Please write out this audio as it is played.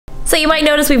So you might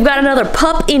notice we've got another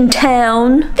pup in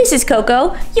town. This is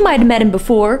Coco. You might have met him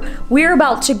before. We're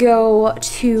about to go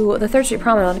to the 3rd Street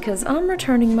Promenade because I'm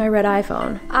returning my red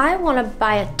iPhone. I want to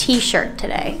buy a t-shirt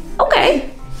today.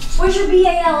 Okay. Where's your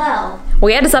BALL?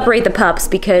 We had to separate the pups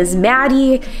because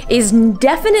Maddie is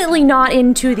definitely not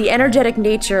into the energetic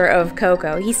nature of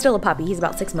Coco. He's still a puppy, he's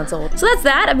about 6 months old. So that's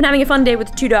that. I've been having a fun day with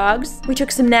the 2 dogs. We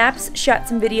took some naps, shot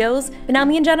some videos, but now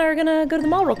me and Jenna are gonna go to the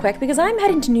mall real quick because I'm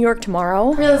heading to New York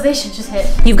tomorrow. Realization just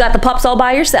hit. You've got the pups all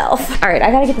by yourself. All right,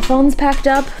 I gotta get the phones packed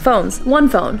up. Phones, 1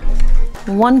 phone,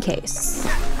 1 case.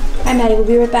 Hi Maddie, we'll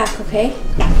be right back, okay?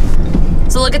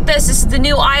 So look at this is the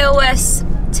new iOS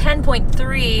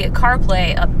 10.3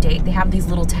 CarPlay update. They have these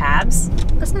little tabs.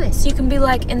 That's nice. So you can be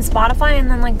like in Spotify and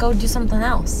then like go do something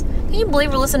else. Can you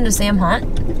believe we're listening to Sam Hunt?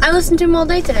 I listened to him all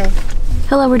day today.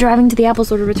 Hello, we're driving to the Apple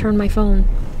Store to return my phone.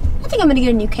 I think I'm gonna get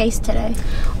a new case today.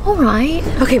 All right.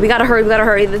 Okay, we gotta hurry,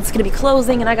 It's gonna be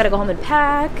closing and I gotta go home and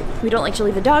pack. We don't like to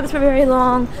leave the dogs for very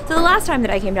long. So the last time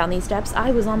that I came down these steps,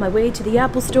 I was on my way to the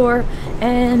Apple Store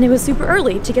and it was super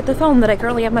early to get the phone that I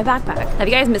currently have in my backpack. Now, if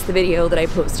you guys missed the video that I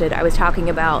posted, I was talking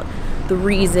about the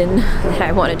reason that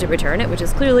I wanted to return it, which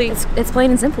is clearly, it's plain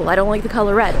and simple. I don't like the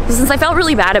color red. So since I felt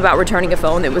really bad about returning a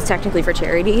phone that was technically for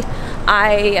charity,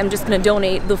 I am just gonna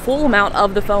donate the full amount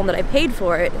of the phone that I paid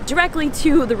for it directly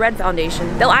to the Red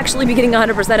Foundation. They'll actually be getting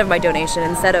 100% of my donation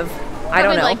instead of, I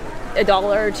don't know, like $1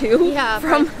 or $2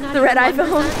 from the red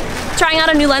iPhone. Trying out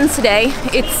a new lens today.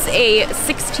 It's a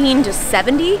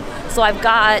 16-70, so I've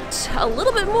got a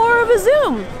little bit more of a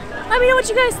zoom. Let me know what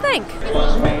you guys think.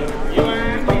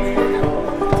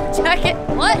 Jacket?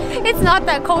 What? It's not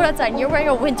that cold outside. You're wearing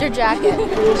a winter jacket.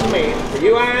 Who's made for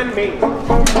you and me?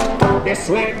 This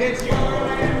land is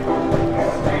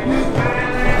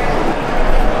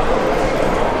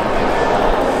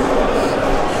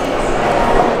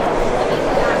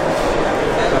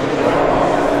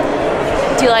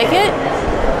Do you like it?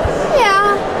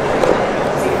 Yeah.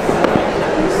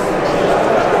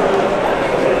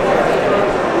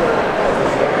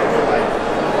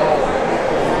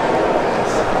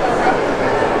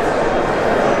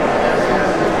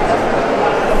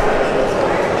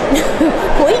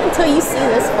 Wait until you see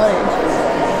this footage.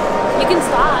 You can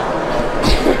stop.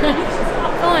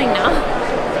 Stop going now.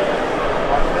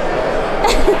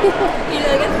 You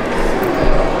like it?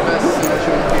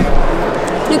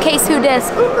 New case, who dis?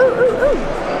 Ooh, ooh, ooh, ooh.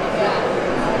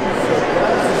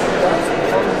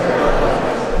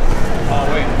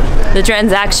 The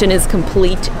transaction is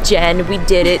complete, Jen. We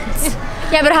did it.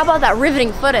 Yeah, but how about that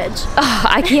riveting footage?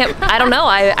 I can't, I don't know.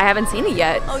 I haven't seen it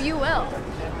yet. Oh, you will.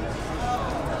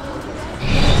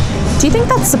 Do you think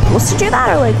that's supposed to do that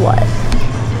or like what?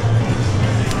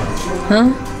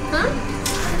 Huh? Huh?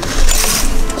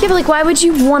 Yeah, but like why would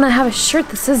you want to have a shirt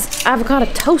that says avocado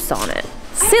toast on it?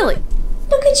 Silly.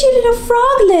 Look at your little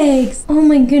frog legs. Oh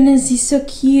my goodness, he's so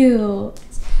cute.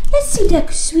 Let's see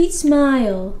that sweet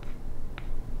smile.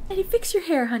 Eddie, fix your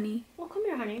hair, honey. Well, come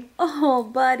here, honey. Oh,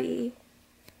 buddy.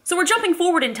 So we're jumping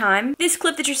forward in time. This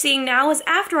clip that you're seeing now is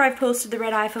after I've posted the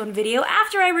red iPhone video,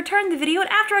 after I returned the video, and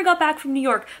after I got back from New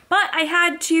York. But I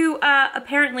had to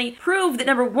apparently prove that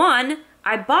number 1,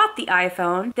 I bought the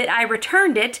iPhone, that I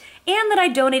returned it, and that I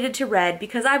donated to Red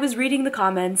because I was reading the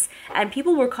comments and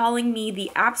people were calling me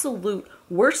the absolute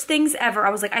worst things ever. I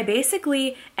was like, I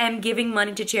basically am giving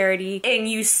money to charity and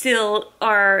you still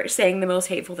are saying the most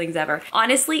hateful things ever.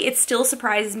 Honestly, it still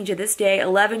surprises me to this day,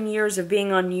 11 years of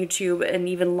being on YouTube and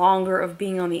even longer of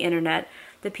being on the internet,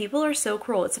 that people are so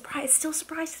cruel. It still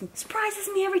surprises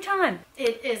me every time.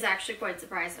 It is actually quite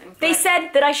surprising. They said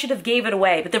that I should have gave it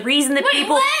away, but the reason that the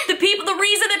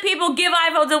reason that people give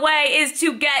iPhones away is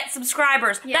to get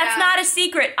subscribers. Yeah. That's not a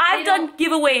secret. I've done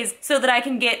giveaways so that I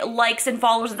can get likes and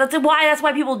followers. That's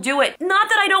why people do it. Not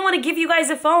that I don't want to give you guys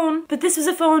a phone, but this was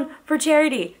a phone for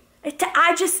charity.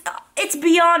 It's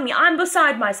beyond me. I'm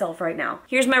beside myself right now.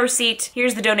 Here's my receipt.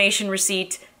 Here's the donation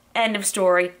receipt. End of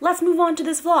story. Let's move on to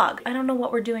this vlog. I don't know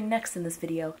what we're doing next in this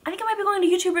video. I think I might be going to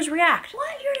YouTubers React.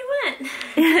 What? You already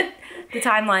went. The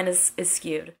timeline is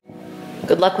skewed.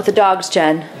 Good luck with the dogs,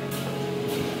 Jen.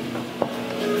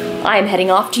 I am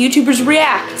heading off to YouTubers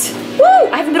React.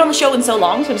 Woo! I haven't been on the show in so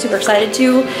long, so I'm super excited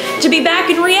to be back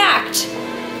and react.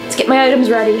 Let's get my items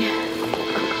ready.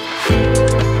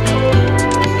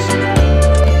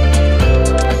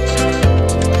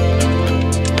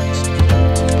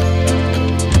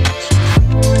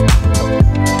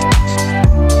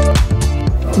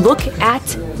 Look at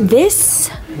this.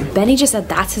 Benny just said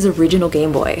that's his original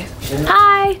Game Boy.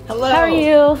 Hi. Hi. Hello. How are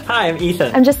you? Hi, I'm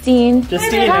Ethan. I'm Justine.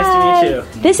 Justine, Hi. nice to meet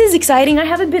you. This is exciting. I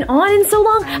haven't been on in so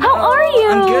long. How are you?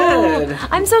 I'm good.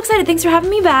 I'm so excited. Thanks for having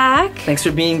me back. Thanks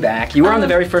for being back. You were on the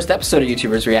very first episode of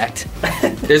YouTubers React.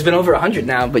 There's been over 100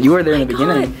 now, but you were there in the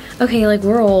beginning. Okay, like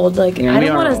we're old. Like Yeah, I we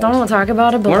don't are want to old. talk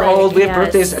about it, but We're like, old. We have yes.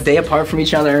 birthdays a day apart from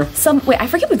each other. Wait, I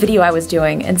forget what video I was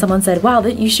doing, and someone said, "Wow,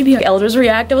 that you should be on Elders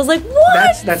React." I was like,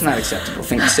 "What?" That's not acceptable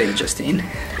thing to say, Justine.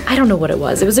 I don't know what it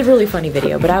was. It was a really funny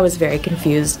video, but I was very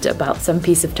confused about some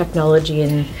piece of technology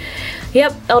and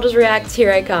yep, Elders React,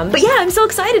 here I come. But yeah, I'm so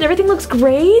excited. Everything looks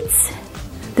great.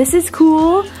 This is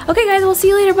cool. Okay guys, we'll see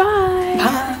you later. Bye.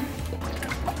 Bye.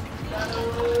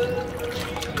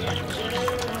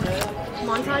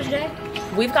 Montage day?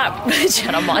 We've got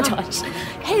shut up, montage.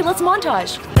 Hey, let's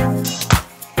montage.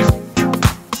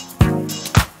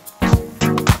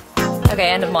 Okay,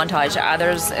 end of montage.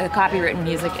 There's copywritten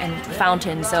music and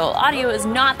fountain, so audio is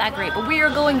not that great, but we are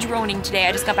going droning today.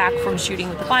 I just got back from shooting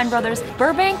with the Fine Brothers.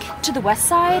 Burbank to the west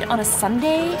side on a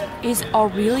Sunday is a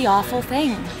really awful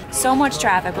thing. So much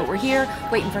traffic, but we're here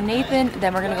waiting for Nathan,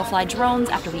 then we're gonna go fly drones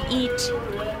after we eat.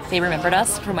 They remembered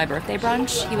us from my birthday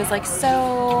brunch. He was like,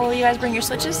 so you guys bring your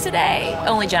switches today?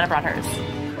 Only Jenna brought hers.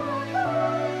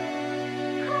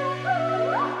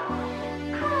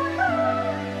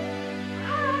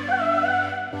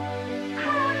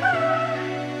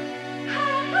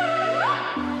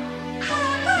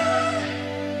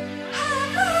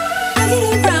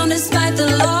 Despite the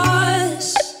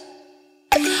loss,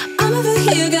 I'm over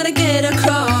here, gotta get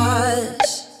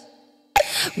across.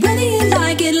 Whether you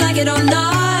like it or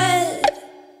not,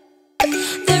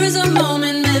 there is a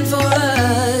moment meant for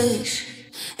us.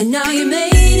 And now you made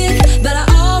it, but I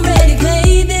already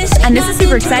played this. And this is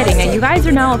super exciting. And you guys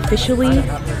are now officially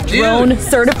drone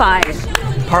certified.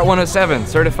 Part 107,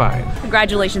 certified.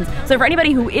 Congratulations. So for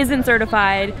anybody who isn't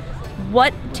certified,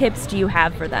 what tips do you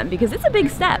have for them? Because it's a big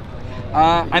step.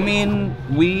 I mean,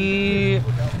 we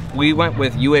went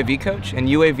with UAV Coach and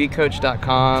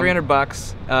UAVcoach.com.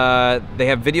 $300. They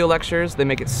have video lectures. They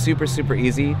make it super, super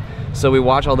easy. So we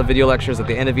watch all the video lectures. At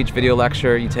the end of each video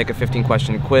lecture, you take a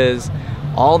 15-question quiz.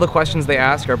 All the questions they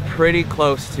ask are pretty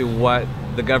close to what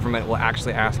the government will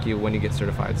actually ask you when you get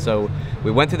certified. So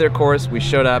we went through their course, we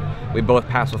showed up, we both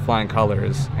passed with flying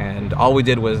colors, and all we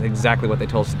did was exactly what they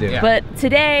told us to do. Yeah. But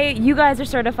today, you guys are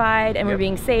certified and we're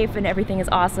being safe and everything is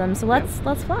awesome. So let's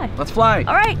fly. Let's fly.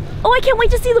 All right. Oh, I can't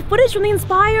wait to see the footage from the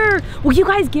Inspire. Will you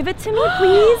guys give it to me,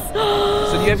 please?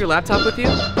 So do you have your laptop with you?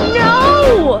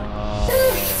 No!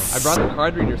 I brought the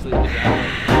card reader so you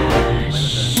can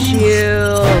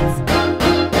Shoot.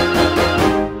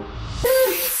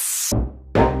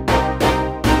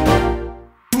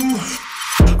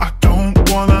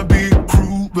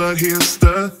 But here's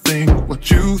the thing, what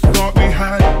you thought we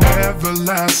had never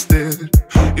lasted.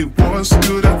 It was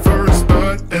good at first,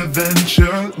 but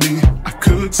eventually I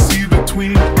could see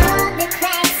between all the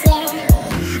cracks.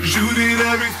 You did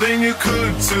everything you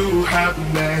could to have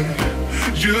me.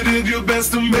 You did your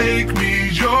best to make me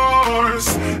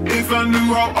yours. If I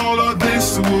knew how all of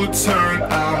this would turn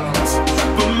out,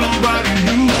 but nobody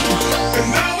knew.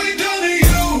 And now we done to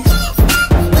you.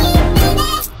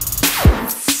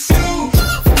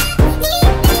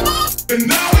 And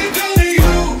now we done to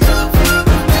you,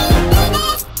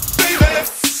 baby,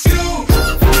 you.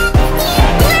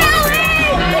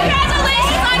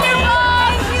 Congratulations on your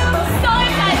book! So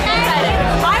excited.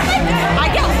 I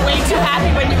get way too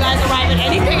happy when you guys arrive at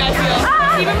anything, I feel.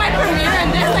 Even my premiere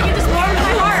and this, like it just warms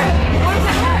my heart.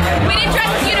 We didn't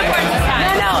dress as uniforms this time.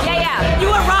 No. Yeah.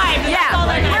 You arrived. Yeah.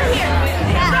 We're here.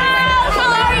 How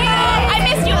are you? I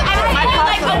missed you. I was like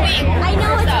a week. I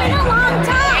know, it's been a long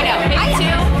time. I know, maybe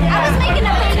two. I was making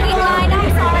a baby line,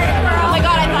 I'm sorry, girl. Oh my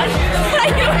god, I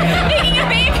thought you were making a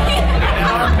baby.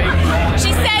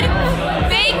 She said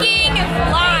baking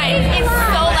line. It's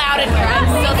so loud in here. I'm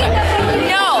so sorry.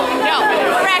 No,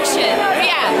 correction.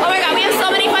 Yeah. Oh my god, we have so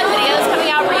many fun videos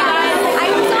coming out for you guys.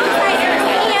 I'm so excited,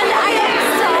 and I am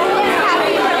so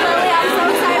happy for Lily. I'm so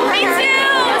excited for Me her.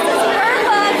 too. This is her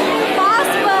book,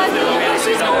 Boss Book.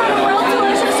 She's going on a world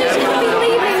tour, so she's going to be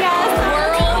leaving us.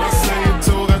 Say it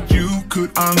so that you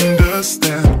could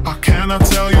understand. I cannot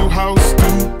tell you how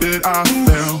stupid I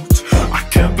felt. I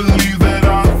can't believe that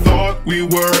I thought we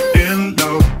were in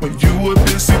love when you were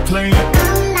busy playing.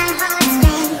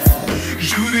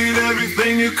 You did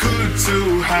everything you could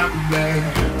to have me.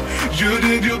 You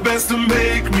did your best to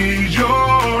make me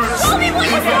yours.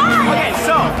 Okay,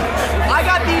 so I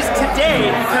got these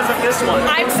today because of this one.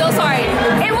 I'm so sorry.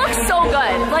 It looks so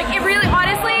good. Like it really,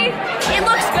 honestly, it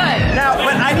looks good. Now,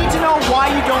 but I need to know why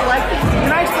you don't like these.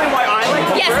 Can I explain why I like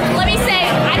them? Yes, let me say,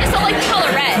 I just don't like the color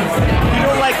red. You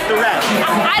don't like the red.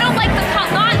 I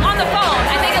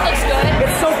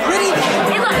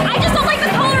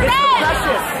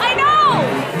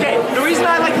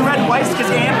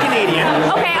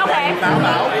Bow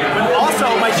Bow, but also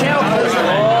my channel closer.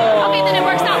 Okay, then it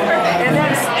works out perfect.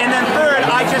 And then third,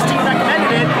 iJustine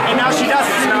recommended it, and now she does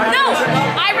it. So now No,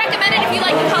 I recommend it if you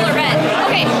like the color red.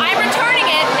 Okay, I'm returning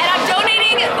it, and I'm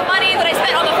donating the money that I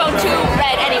spent on the phone to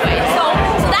red anyway. So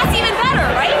that's even better,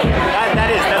 right?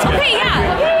 That's good. Okay, yeah.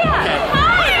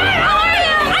 Hi, how are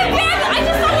you? I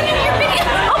just saw one of your videos.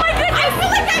 Oh my goodness, I feel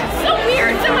like that's so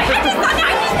weird. So I just saw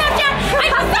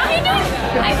you doing.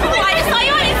 I just saw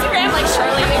you on Instagram like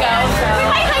shortly ago.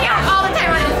 I hang out all the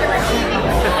time on Instagram.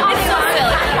 It's so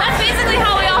silly. That's basically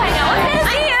how we all hang out.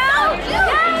 I know.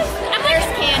 Yes. I'm like,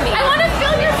 candy. I want to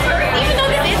fill your purse, even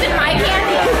though this isn't my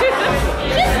candy.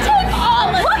 Just take all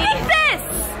of it. Look at this.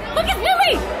 Look at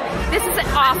Lily. This is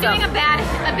awesome. I'm doing a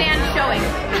band showing.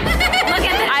 Look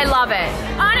at this. I love it.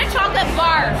 On a chocolate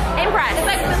bar. Impressed. It's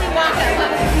like Willy Wonka, but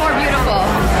more beautiful.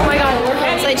 Oh my god.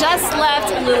 So I just left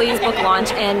Lily's book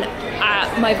launch and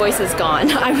my voice is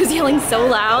gone. I was yelling so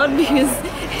loud because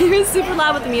it was super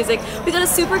loud with the music. We got a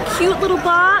super cute little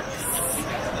box.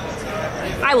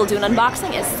 I will do an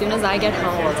unboxing as soon as I get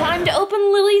home. Time to open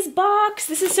Lily's box.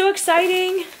 This is so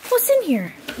exciting. What's in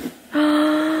here?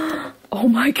 Oh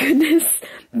my goodness.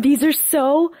 These are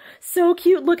so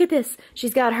cute. Look at this.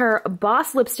 She's got her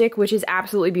Boss lipstick, which is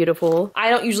absolutely beautiful. I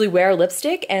don't usually wear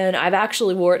lipstick, and I've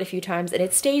actually wore it a few times, and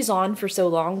it stays on for so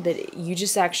long that you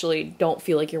just actually don't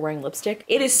feel like you're wearing lipstick.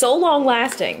 It is so long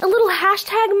lasting. A little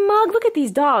hashtag mug. Look at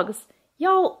these dogs.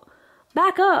 Y'all,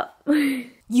 back up.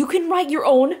 You can write your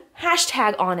own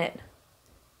hashtag on it.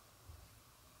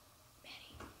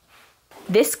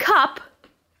 This cup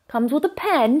comes with a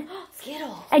pen.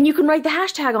 Skittles. And you can write the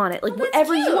hashtag on it, like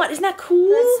whatever you want. Isn't that cool?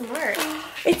 That's smart.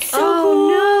 It's so cool.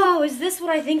 No, is this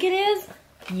what I think it is?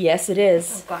 Yes, it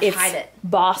is. Oh gosh, it's hide it.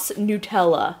 Boss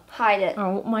Nutella. Hide it.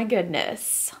 Oh my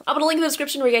goodness. I'll put a link in the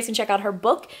description where you guys can check out her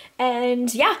book.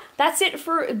 And yeah, that's it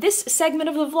for this segment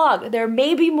of the vlog. There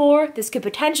may be more. This could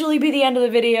potentially be the end of the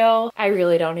video. I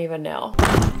really don't even know.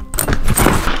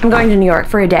 I'm going to New York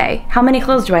for a day. How many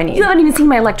clothes do I need? You haven't even seen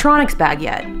my electronics bag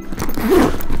yet.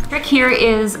 Trick here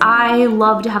is I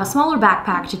love to have a smaller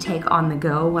backpack to take on the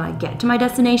go when I get to my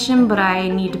destination, but I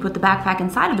need to put the backpack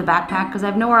inside of the backpack because I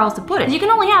have nowhere else to put it. You can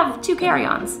only have 2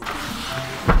 carry-ons.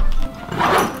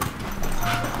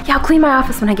 Yeah, I'll clean my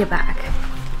office when I get back.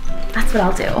 That's what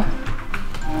I'll do.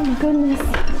 Oh my goodness.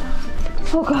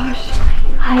 Oh gosh.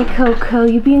 Hi Coco,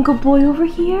 you being a good boy over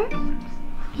here?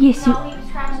 Yes, you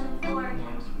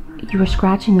were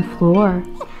scratching the floor.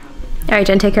 All right,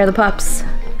 Jen, take care of the pups.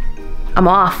 I'm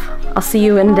off. I'll see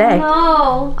you in a day.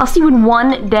 No. I'll see you in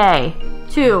 1 day.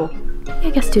 2. Yeah, I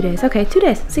guess 2 days. Okay, 2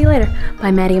 days. See you later.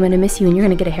 Bye, Maddie. I'm gonna miss you, and you're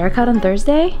gonna get a haircut on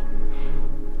Thursday?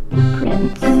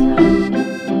 Prince.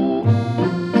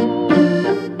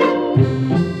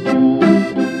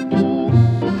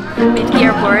 Made to the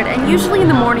airport, and usually in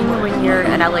the morning when you're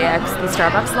at LAX, the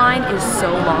Starbucks line is so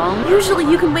long. Usually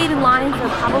you can wait in line for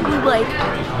probably like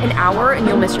an hour and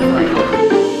you'll miss your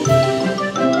flight.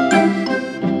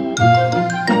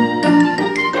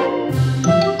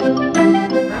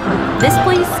 This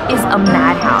place is a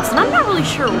madhouse, and I'm not really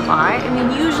sure why. I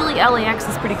mean, usually LAX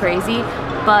is pretty crazy,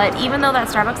 but even though that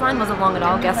Starbucks line wasn't long at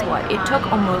all, guess what? It took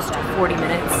almost 40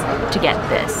 minutes to get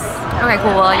this. Okay,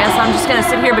 cool, well, I guess I'm just gonna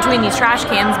sit here between these trash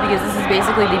cans because this is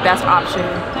basically the best option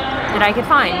that I could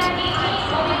find.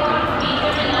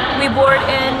 We board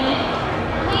in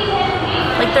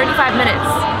like 35 minutes.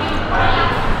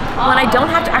 When I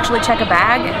don't have to actually check a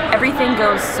bag, everything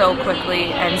goes so quickly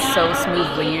and so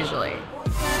smoothly usually.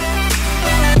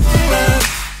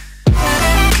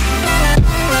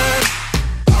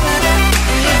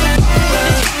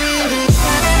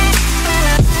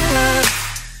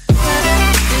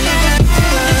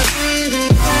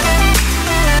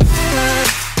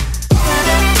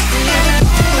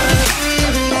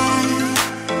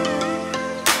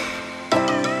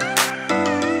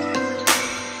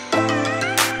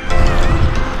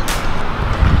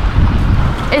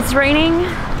 It's raining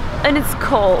and it's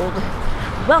cold.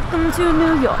 Welcome to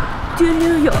New York, to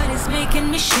New York. But it's making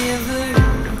me shiver.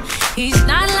 He's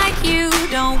not like you,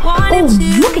 don't want him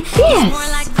to. Look at this! More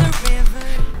like the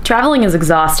river. Traveling is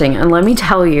exhausting, and let me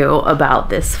tell you about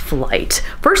this flight.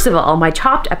 First of all, my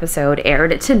Chopped episode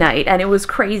aired tonight, and it was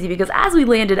crazy because as we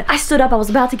landed, I stood up, I was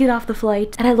about to get off the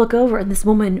flight, and I look over and this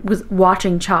woman was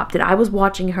watching Chopped, and I was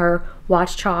watching her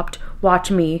watch Chopped,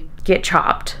 watch me get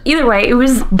chopped. Either way, it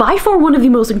was by far one of the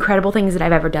most incredible things that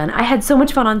I've ever done. I had so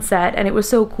much fun on set and it was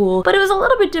so cool, but it was a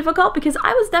little bit difficult because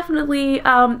I was definitely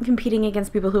competing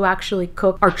against people who actually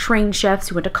cook, are trained chefs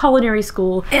who went to culinary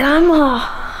school, and I'm,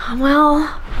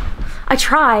 well, I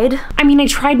tried. I mean, I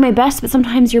tried my best, but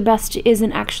sometimes your best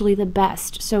isn't actually the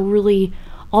best. So really,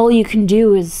 all you can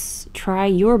do is try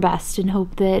your best and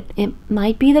hope that it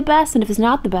might be the best. And if it's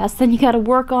not the best, then you gotta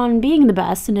work on being the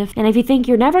best. And if you think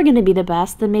you're never gonna be the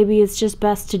best, then maybe it's just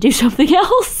best to do something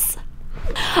else.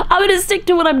 I'm gonna stick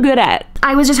to what I'm good at.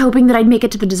 I was just hoping that I'd make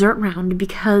it to the dessert round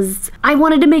because I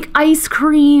wanted to make ice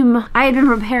cream. I had been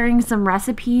preparing some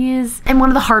recipes, and one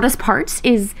of the hardest parts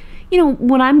is, you know,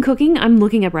 when I'm cooking, I'm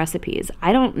looking up recipes.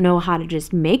 I don't know how to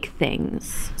just make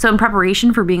things. So in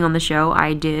preparation for being on the show,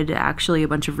 I did actually a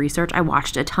bunch of research. I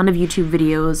watched a ton of YouTube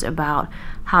videos about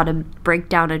how to break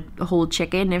down a whole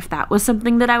chicken if that was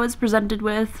something that I was presented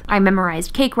with. I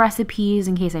memorized cake recipes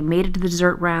in case I made it to the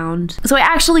dessert round. So I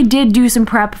actually did do some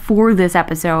prep for this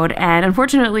episode, and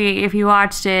unfortunately, if you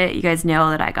watched it, you guys know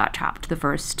that I got chopped the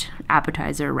first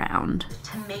appetizer round.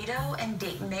 Tomato and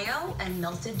date mayo and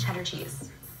melted cheddar cheese.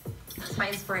 My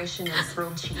inspiration is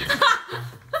grilled cheese.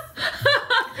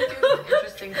 It was an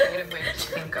interesting creative way to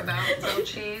think about grilled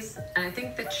cheese, and I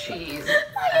think the cheese and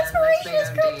the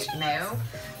tomato date mayo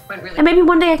went really. And maybe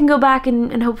one day I can go back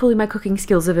and hopefully my cooking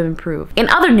skills have improved. In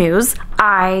other news,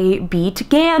 I beat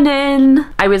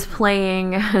Ganon. I was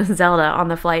playing Zelda on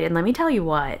the flight, and let me tell you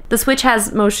what, the Switch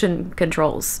has motion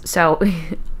controls, so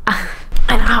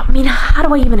I mean, how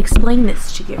do I even explain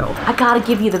this to you? I gotta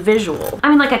give you the visual. I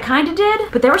mean, like, I kinda did,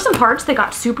 but there were some parts that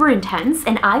got super intense,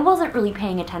 and I wasn't really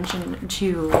paying attention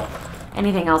to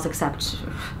anything else except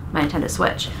my Nintendo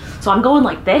Switch. So I'm going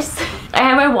like this. I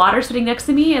had my water sitting next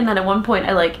to me, and then at one point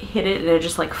I like hit it and it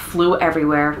just like flew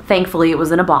everywhere. Thankfully, it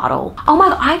was in a bottle. Oh my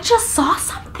God, I just saw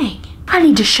something. I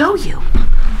need to show you.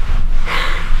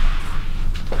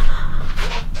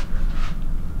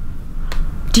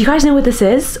 Do you guys know what this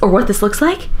is or what this looks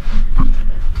like?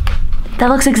 That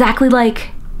looks exactly like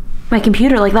my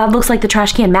computer. Like, that looks like the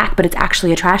trash can Mac, but it's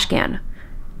actually a trash can.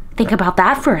 Think about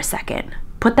that for a second.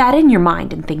 Put that in your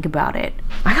mind and think about it.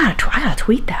 I gotta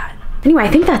tweet that. Anyway, I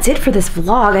think that's it for this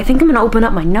vlog. I think I'm gonna open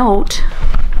up my note.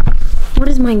 What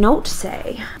does my note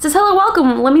say? It says, hello,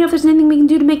 welcome. Let me know if there's anything we can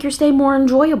do to make your stay more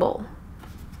enjoyable.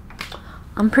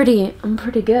 I'm pretty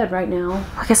good right now.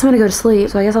 I guess I'm gonna go to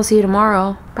sleep, so I guess I'll see you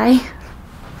tomorrow. Bye.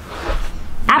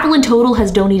 Apple in total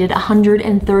has donated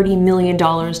 $130 million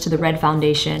to the Red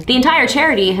Foundation. The entire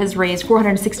charity has raised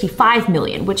 $465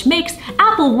 million, which makes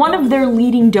Apple one of their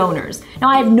leading donors. Now,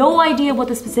 I have no idea what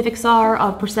the specifics are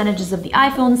of percentages of the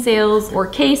iPhone sales or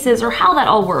cases or how that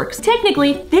all works.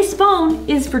 Technically, this phone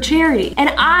is for charity,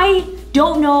 and I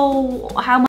don't know how much